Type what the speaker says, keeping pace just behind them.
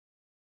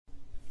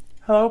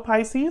Hello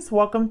Pisces,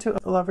 welcome to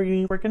Love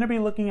Reading. We're going to be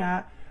looking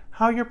at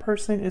how your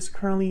person is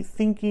currently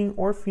thinking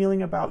or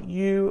feeling about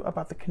you,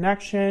 about the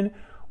connection.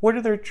 What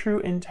are their true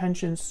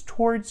intentions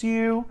towards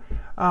you?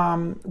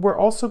 We're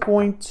also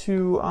going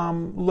to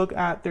look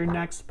at their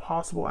next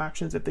possible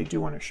actions if they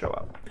do want to show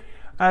up.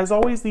 As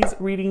always, these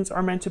readings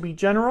are meant to be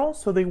general,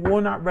 so they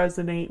will not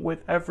resonate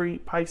with every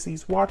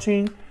Pisces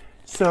watching.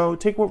 So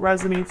take what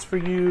resonates for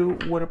you,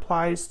 what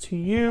applies to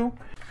you.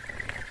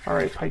 All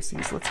right,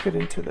 Pisces, let's get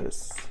into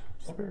this.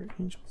 Spirit,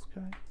 angels,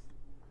 guides.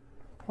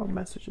 What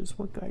messages,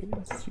 what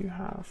guidance do you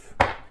have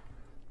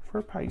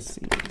for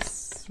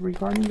Pisces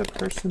regarding the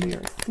person they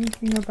are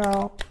thinking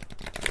about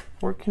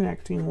or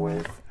connecting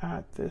with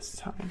at this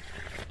time?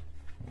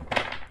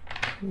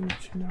 We need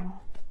to know.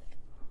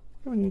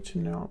 What do we need to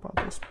know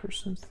about this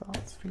person's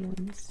thoughts,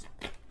 feelings,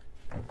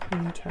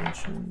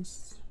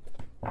 intentions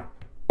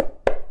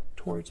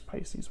towards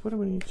Pisces? What do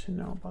we need to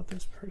know about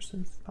this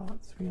person's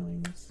thoughts,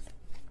 feelings,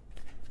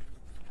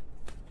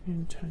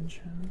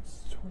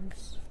 intentions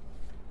towards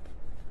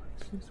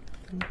Pisces?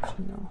 What do we need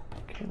to know?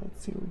 Okay,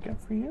 let's see what we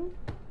get for you.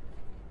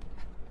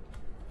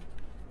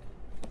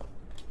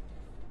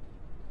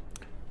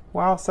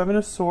 Wow, 7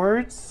 of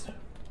Swords,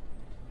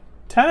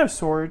 10 of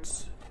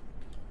Swords,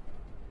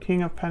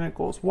 King of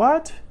Pentacles.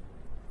 What?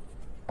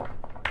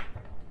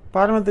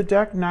 Bottom of the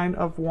deck, 9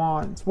 of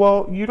Wands.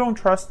 Well, you don't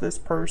trust this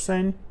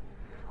person,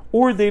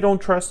 or they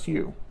don't trust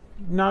you.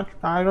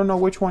 I don't know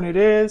which one it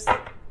is,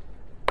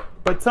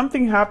 but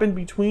something happened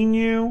between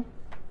you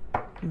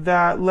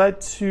that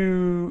led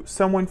to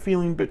someone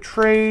feeling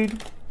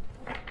betrayed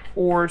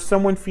or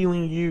someone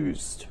feeling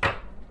used,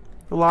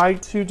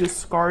 lied to,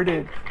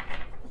 discarded.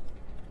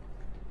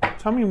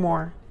 Tell me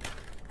more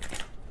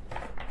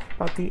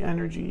about the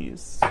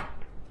energies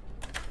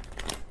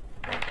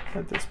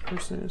that this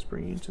person is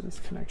bringing to this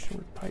connection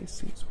with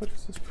Pisces. What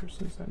is this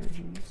person's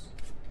energies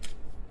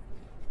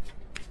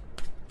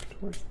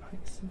towards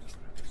Pisces?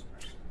 What is this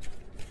person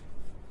towards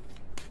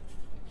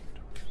Pisces?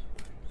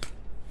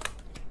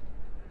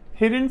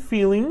 Hidden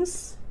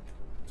feelings.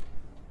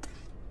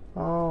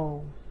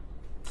 Oh.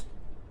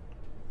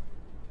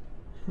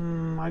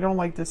 I don't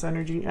like this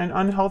energy. And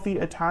unhealthy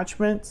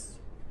attachments.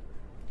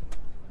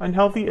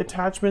 Unhealthy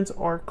attachments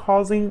are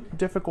causing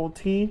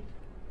difficulty.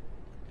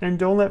 And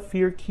don't let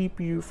fear keep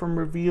you from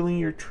revealing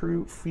your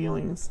true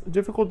feelings. A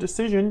difficult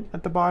decision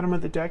at the bottom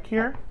of the deck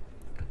here.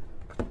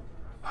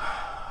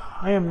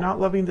 I am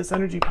not loving this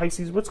energy,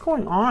 Pisces. What's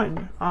going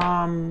on?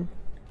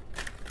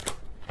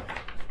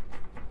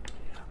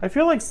 I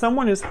feel like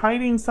someone is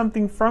hiding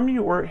something from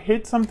you or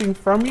hid something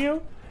from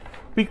you,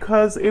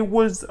 because it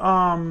was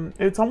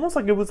it's almost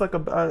like it was like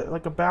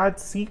a bad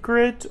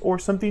secret or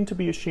something to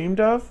be ashamed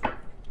of.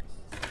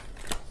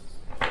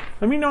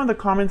 Let me know in the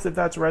comments if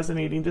that's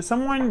resonating. Does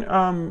someone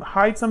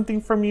hide something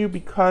from you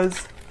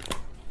because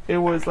it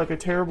was like a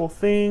terrible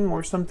thing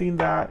or something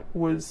that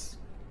was...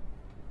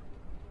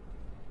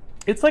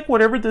 It's like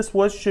whatever this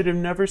was should have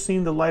never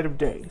seen the light of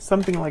day.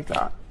 Something like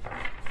that.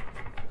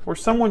 Or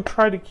someone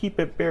tried to keep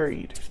it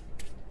buried.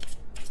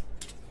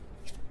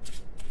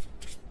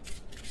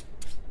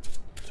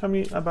 Tell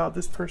me about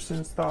this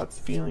person's thoughts,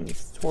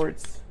 feelings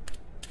towards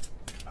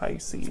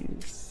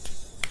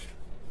Pisces.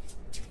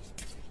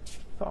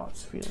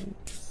 Thoughts,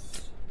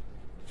 feelings.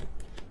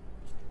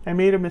 I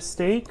made a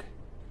mistake.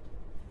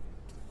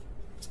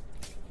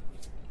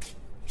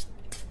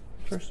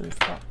 Person's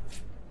thought.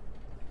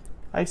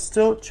 I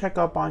still check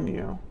up on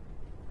you.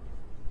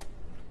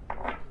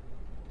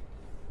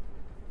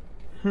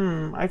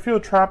 I feel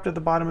trapped at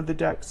the bottom of the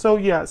deck. So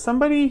yeah,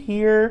 somebody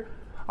here,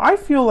 I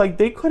feel like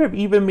they could have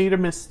even made a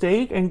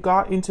mistake and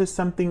got into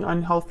something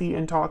unhealthy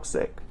and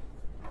toxic.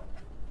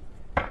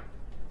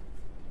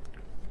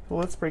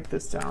 Well, let's break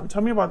this down.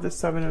 Tell me about this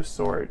 7 of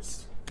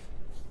Swords.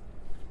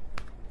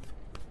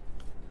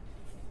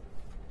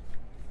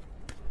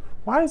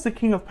 Why is the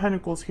King of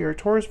Pentacles here?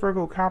 Taurus,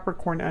 Virgo,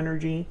 Capricorn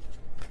energy.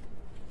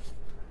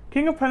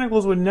 King of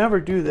Pentacles would never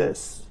do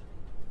this.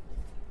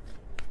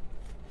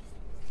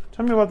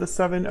 Tell me about the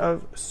 7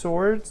 of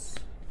Swords.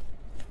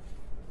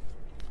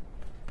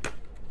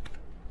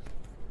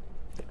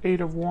 8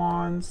 of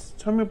Wands.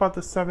 Tell me about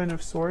the 7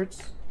 of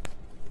Swords.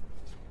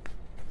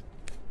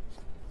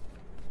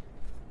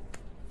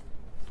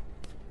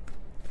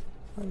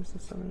 What is the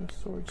 7 of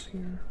Swords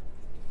here?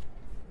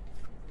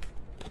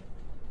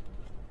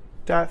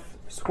 Death,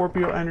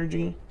 Scorpio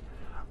energy.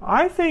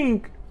 I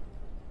think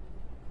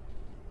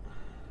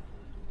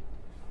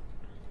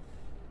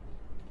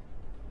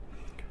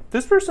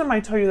this person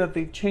might tell you that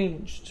they've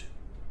changed.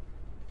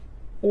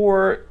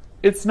 Or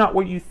it's not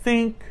what you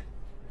think.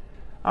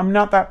 I'm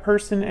not that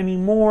person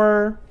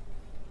anymore.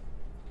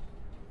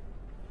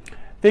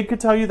 They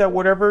could tell you that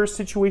whatever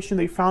situation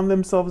they found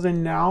themselves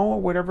in now,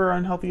 whatever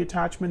unhealthy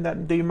attachment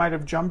that they might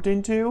have jumped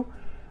into,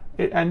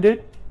 it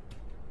ended.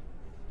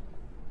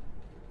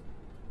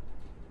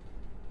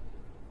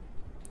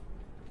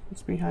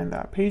 What's behind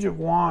that? Page of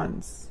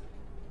Wands.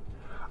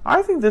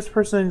 I think this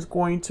person is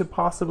going to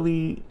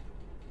possibly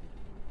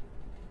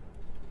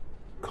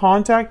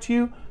contact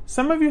you.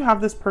 Some of you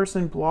have this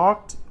person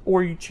blocked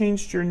or you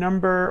changed your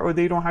number, or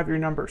they don't have your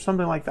number,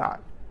 something like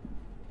that.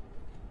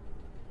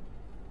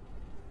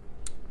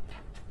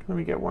 Let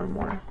me get one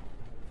more.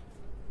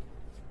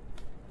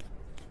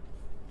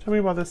 Tell me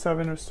about the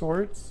Seven of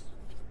Swords.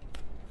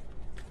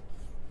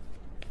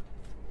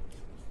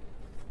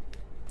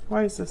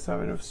 Why is the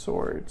Seven of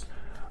Swords?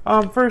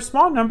 For a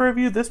small number of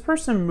you, this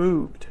person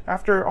moved.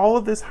 After all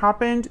of this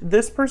happened,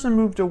 this person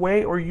moved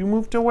away or you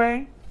moved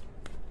away.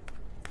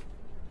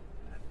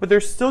 But they're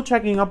still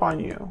checking up on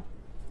you.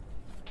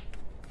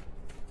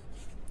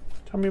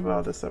 Tell me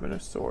about the Seven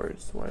of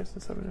Swords. Why is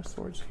the Seven of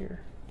Swords here?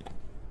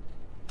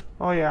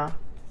 Oh, yeah.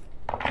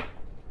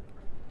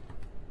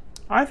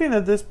 I think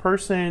that this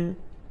person,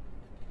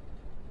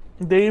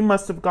 they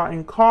must have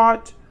gotten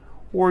caught,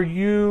 or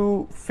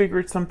you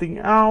figured something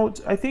out.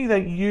 I think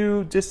that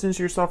you distanced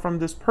yourself from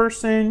this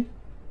person,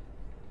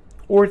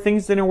 or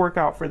things didn't work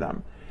out for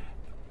them.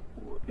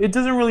 It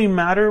doesn't really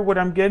matter what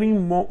I'm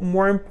getting.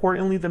 More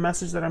importantly, the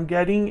message that I'm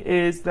getting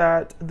is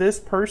that this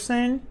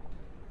person,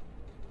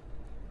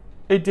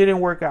 it didn't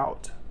work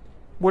out.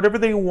 Whatever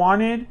they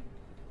wanted,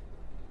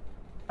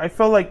 I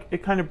felt like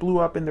it kind of blew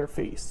up in their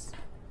face.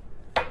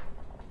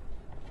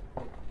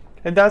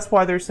 And that's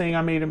why they're saying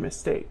I made a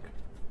mistake.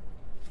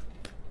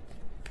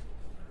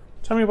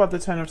 Tell me about the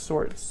Ten of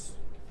Swords.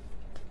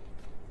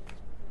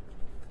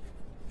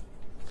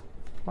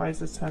 Why is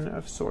the Ten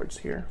of Swords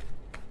here?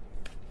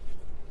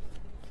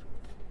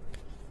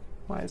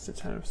 Why is the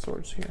Ten of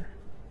Swords here?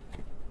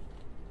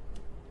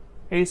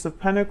 Ace of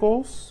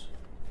Pentacles.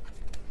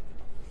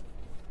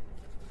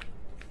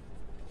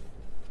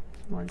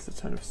 Why is the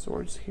Ten of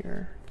Swords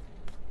here?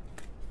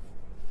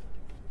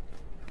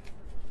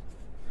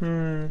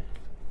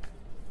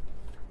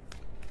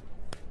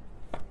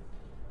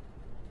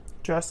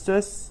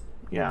 Justice.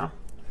 Yeah.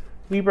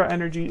 Libra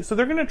energy. So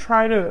they're going to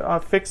try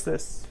to fix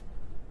this,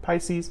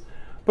 Pisces.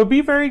 But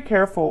be very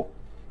careful.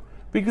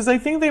 Because I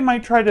think they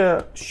might try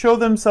to show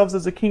themselves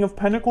as a King of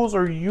Pentacles,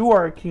 or you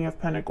are a King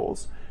of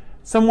Pentacles.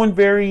 Someone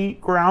very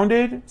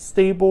grounded,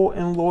 stable,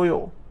 and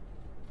loyal.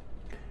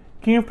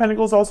 King of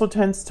Pentacles also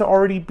tends to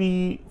already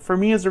be, for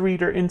me as a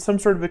reader, in some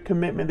sort of a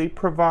commitment. They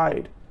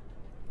provide.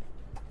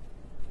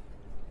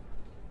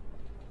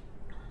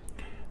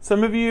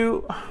 Some of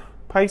you,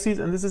 Pisces,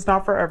 and this is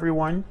not for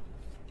everyone,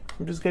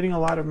 I'm just getting a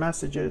lot of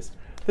messages.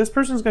 This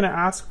person's going to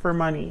ask for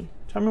money.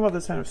 Tell me about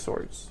the Ten of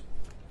Swords.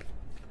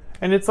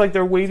 And it's like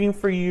they're waiting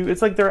for you.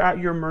 It's like they're at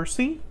your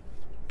mercy.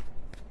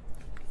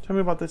 Tell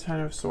me about the Ten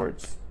of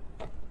Swords.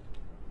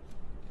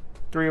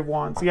 Three of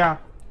Wands. Yeah.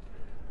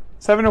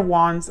 Seven of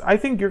Wands. I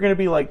think you're going to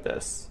be like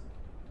this.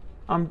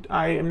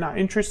 I am not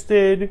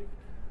interested.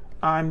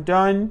 I'm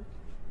done.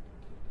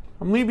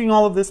 I'm leaving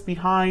all of this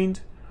behind.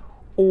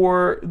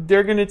 Or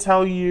they're going to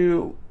tell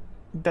you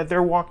that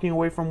they're walking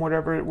away from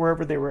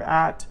wherever they were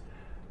at.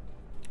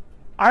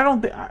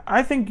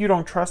 I think you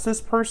don't trust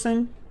this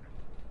person.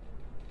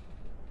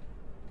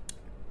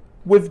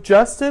 With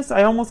Justice,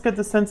 I almost get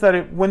the sense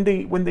that when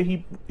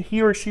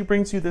he or she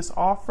brings you this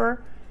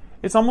offer,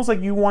 it's almost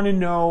like you want to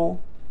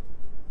know.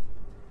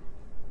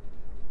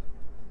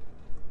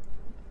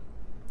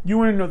 You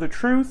want to know the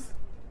truth.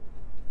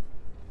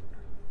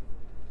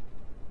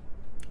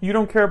 You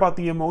don't care about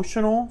the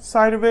emotional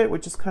side of it,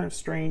 which is kind of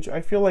strange.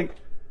 I feel like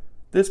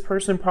this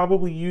person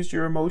probably used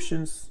your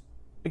emotions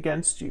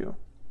against you.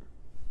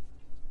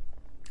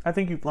 I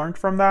think you've learned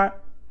from that.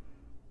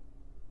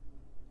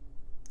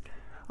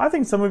 I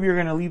think some of you are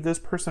going to leave this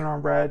person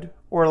on red,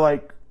 or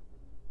like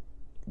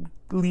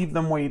leave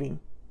them waiting.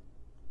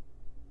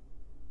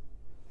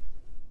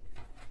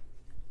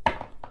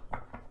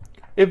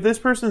 If this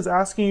person is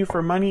asking you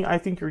for money, I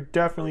think you're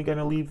definitely going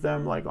to leave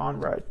them like on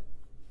red.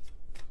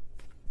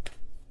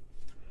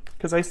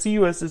 Because I see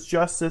you as this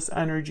Justice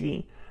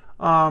energy.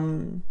 I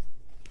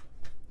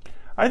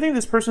think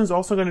this person is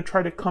also going to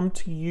try to come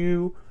to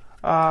you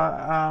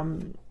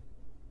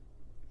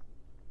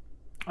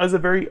as a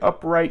very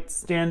upright,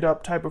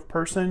 stand-up type of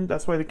person.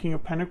 That's why the King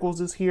of Pentacles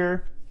is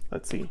here.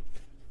 Let's see.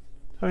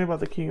 Tell me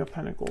about the King of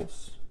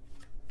Pentacles.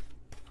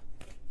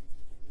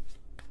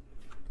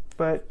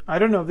 But I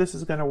don't know if this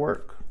is going to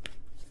work.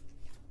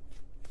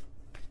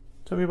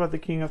 Tell me about the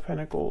King of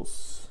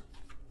Pentacles.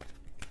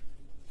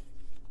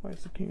 Why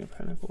is the King of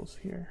Pentacles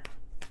here?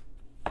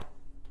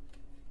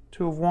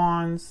 Two of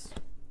Wands.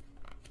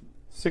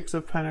 Six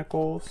of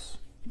Pentacles.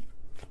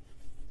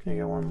 Can I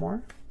get one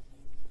more?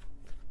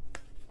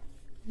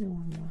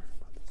 One more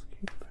about this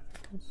King of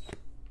Pentacles.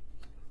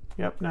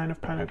 Yep, Nine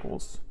of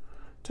Pentacles.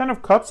 Ten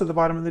of Cups at the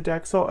bottom of the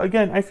deck. So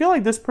again, I feel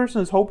like this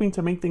person is hoping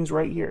to make things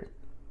right here.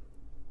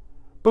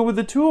 But with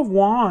the Two of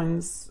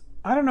Wands,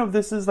 I don't know if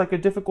this is like a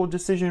difficult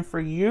decision for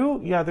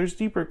you. Yeah, there's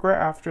deep regret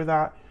after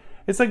that.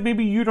 It's like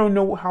maybe you don't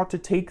know how to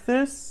take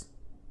this.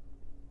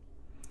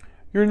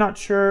 You're not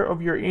sure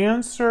of your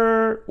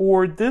answer,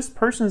 or this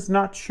person's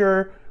not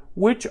sure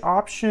which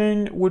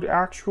option would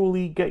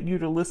actually get you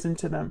to listen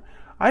to them.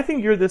 I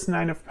think you're this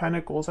Nine of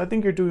Pentacles. I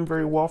think you're doing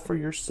very well for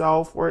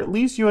yourself, or at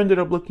least you ended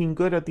up looking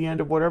good at the end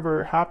of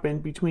whatever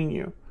happened between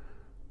you.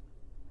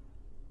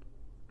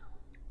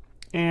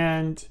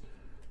 And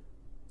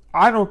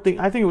I think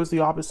it was the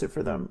opposite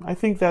for them. I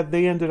think that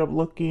they ended up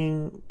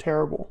looking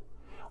terrible.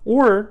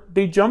 Or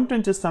they jumped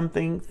into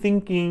something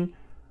thinking,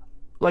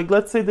 like,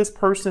 let's say this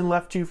person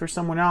left you for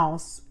someone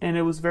else and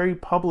it was very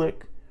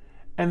public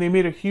and they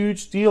made a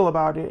huge deal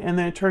about it, and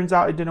then it turns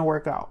out it didn't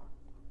work out.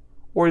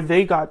 Or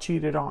they got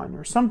cheated on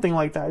or something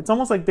like that. It's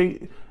almost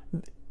like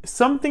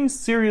something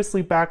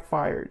seriously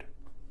backfired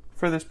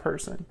for this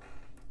person.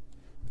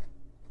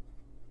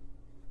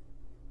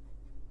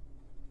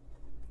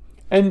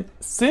 And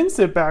since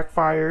it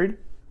backfired,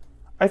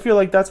 I feel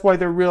like that's why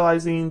they're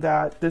realizing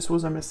that this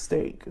was a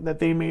mistake, that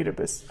they made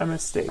a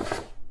mistake.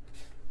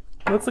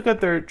 Let's look at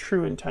their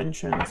true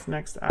intentions,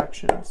 next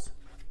actions.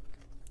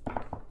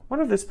 What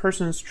are this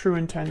person's true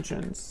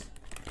intentions?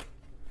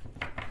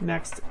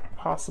 Next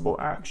possible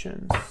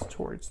actions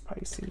towards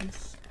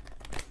Pisces.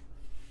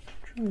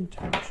 True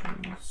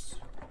intentions.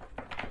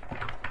 What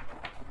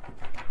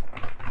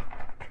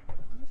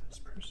are this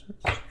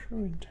person's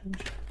true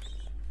intentions?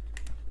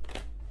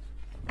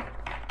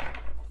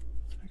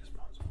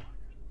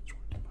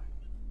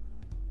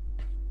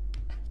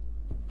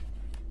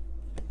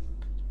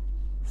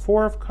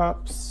 Four of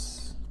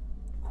Cups,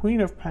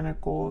 Queen of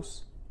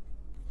Pentacles,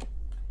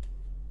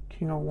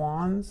 King of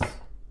Wands,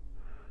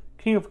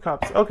 King of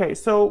Cups. Okay,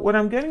 so what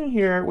I'm getting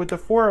here with the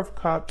Four of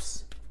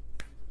Cups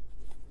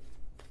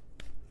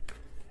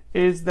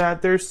is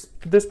that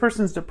this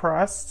person's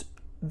depressed.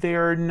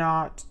 They're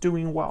not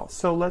doing well.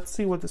 So let's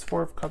see what this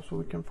Four of Cups,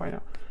 we can find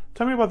out.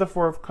 Tell me about the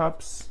Four of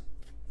Cups.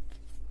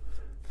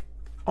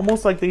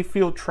 Almost like they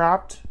feel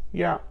trapped.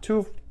 Yeah,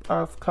 Two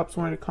of Cups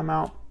wanted to come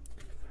out.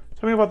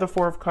 Tell me about the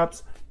Four of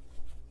Cups.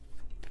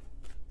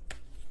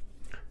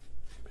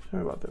 Tell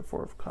me about the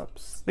Four of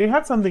Cups. They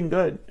had something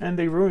good and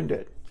they ruined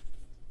it.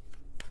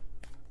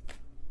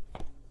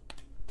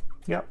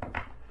 Yep.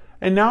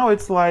 And now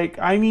it's like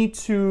I need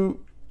to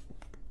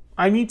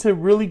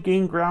really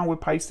gain ground with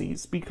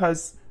Pisces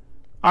because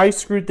I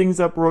screwed things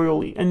up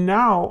royally. And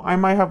now I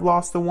might have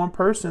lost the one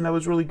person that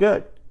was really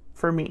good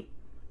for me.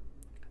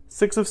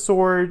 Six of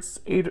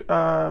Swords, Eight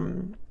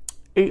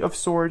of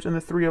Swords, and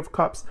the Three of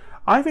Cups.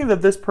 I think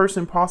that this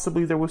person,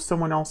 possibly there was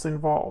someone else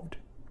involved.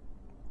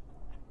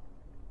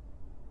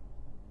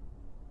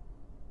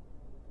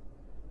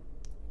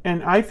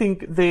 And I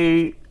think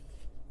they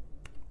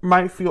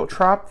might feel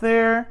trapped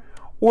there,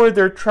 or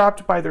they're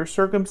trapped by their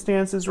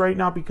circumstances right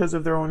now because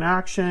of their own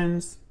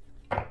actions.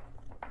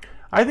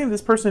 I think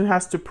this person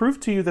has to prove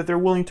to you that they're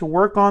willing to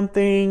work on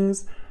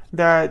things,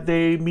 that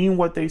they mean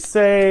what they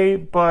say,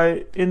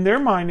 but in their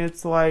mind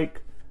it's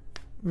like,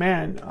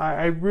 man,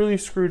 I really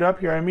screwed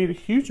up here. I made a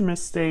huge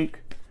mistake,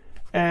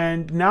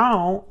 and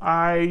now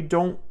I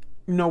don't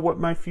know what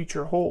my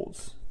future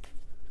holds.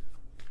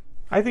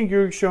 I think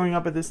you're showing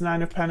up at this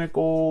Nine of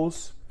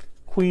Pentacles,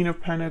 Queen of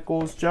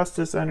Pentacles,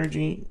 Justice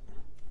energy,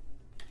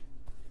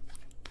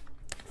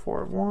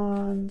 Four of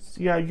Wands.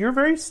 Yeah, you're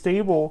very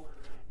stable.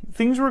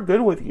 Things were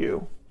good with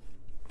you.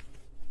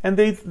 And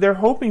they're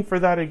hoping for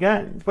that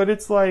again. But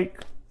it's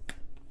like,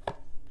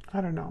 I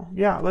don't know.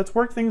 Yeah, let's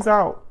work things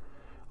out.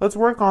 Let's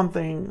work on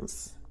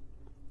things.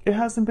 It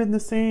hasn't been the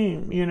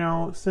same, you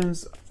know,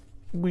 since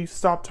we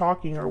stopped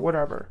talking or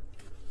whatever.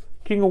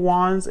 King of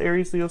Wands,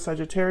 Aries, Leo,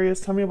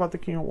 Sagittarius. Tell me about the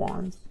King of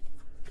Wands.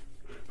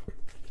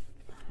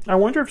 I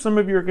wonder if some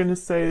of you are going to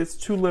say it's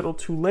too little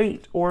too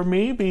late. Or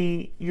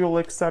maybe you'll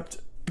accept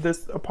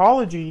this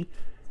apology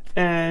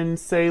and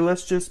say,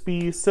 let's just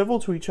be civil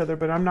to each other,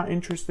 but I'm not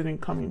interested in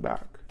coming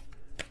back.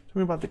 Tell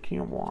me about the King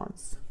of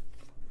Wands.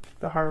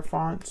 The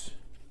Hierophant,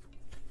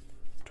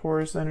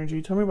 Taurus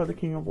energy. Tell me about the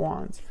King of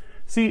Wands.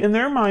 See, in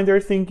their mind, they're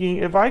thinking,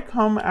 if I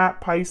come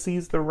at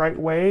Pisces the right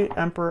way,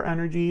 Emperor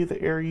energy,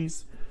 the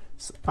Aries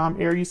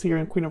here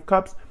and Queen of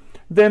Cups,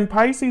 then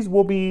Pisces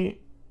will be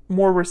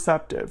more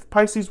receptive.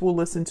 Pisces will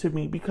listen to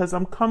me because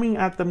I'm coming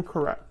at them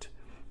correct.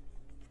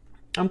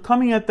 I'm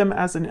coming at them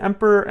as an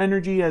Emperor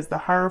energy, as the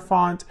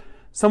Hierophant,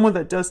 someone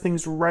that does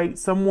things right,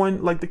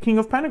 someone like the King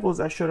of Pentacles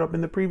that showed up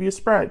in the previous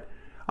spread.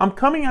 I'm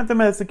coming at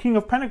them as the King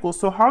of Pentacles,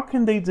 so how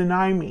can they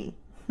deny me?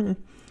 And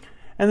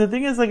the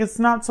thing is, like, it's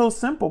not so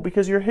simple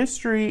because your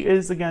history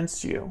is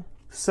against you.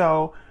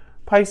 So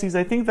Pisces,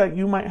 I think that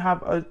you might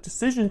have a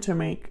decision to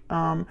make.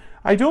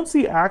 I don't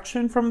see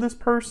action from this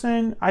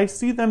person. I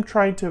see them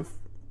trying to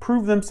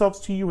prove themselves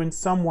to you in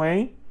some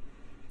way.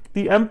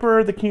 The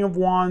Emperor, the King of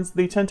Wands,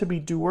 they tend to be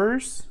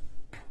doers.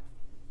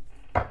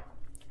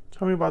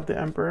 Tell me about the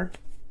Emperor.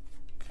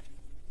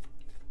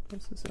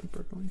 What's this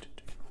Emperor going to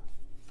do?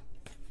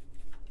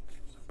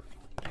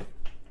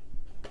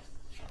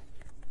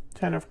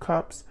 Ten of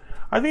Cups.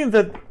 I think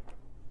that,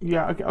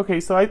 yeah,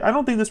 okay, so I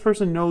don't think this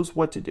person knows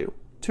what to do.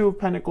 Two of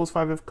Pentacles,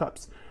 Five of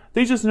Cups.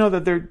 They just know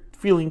that they're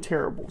feeling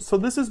terrible. So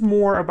this is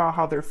more about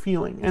how they're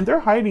feeling. And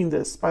they're hiding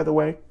this, by the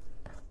way.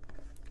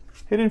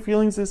 Hidden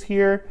feelings is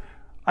here.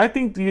 I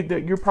think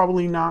that you're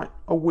probably not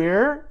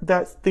aware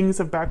that things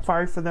have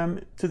backfired for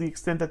them to the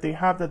extent that they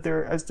have, that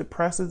they're as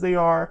depressed as they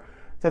are,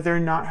 that they're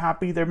not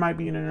happy. There might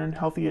be in an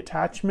unhealthy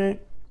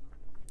attachment,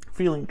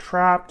 feeling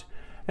trapped.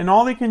 And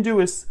all they can do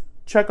is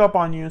check up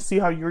on you and see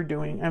how you're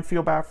doing and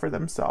feel bad for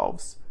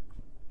themselves.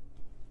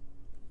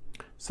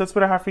 So that's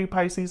what I have for you,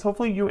 Pisces.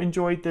 Hopefully you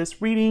enjoyed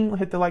this reading.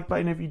 Hit the like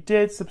button if you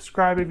did.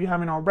 Subscribe if you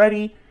haven't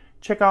already.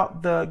 Check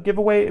out the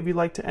giveaway if you'd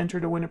like to enter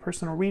to win a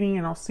personal reading.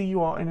 And I'll see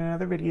you all in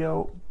another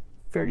video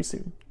very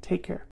soon. Take care.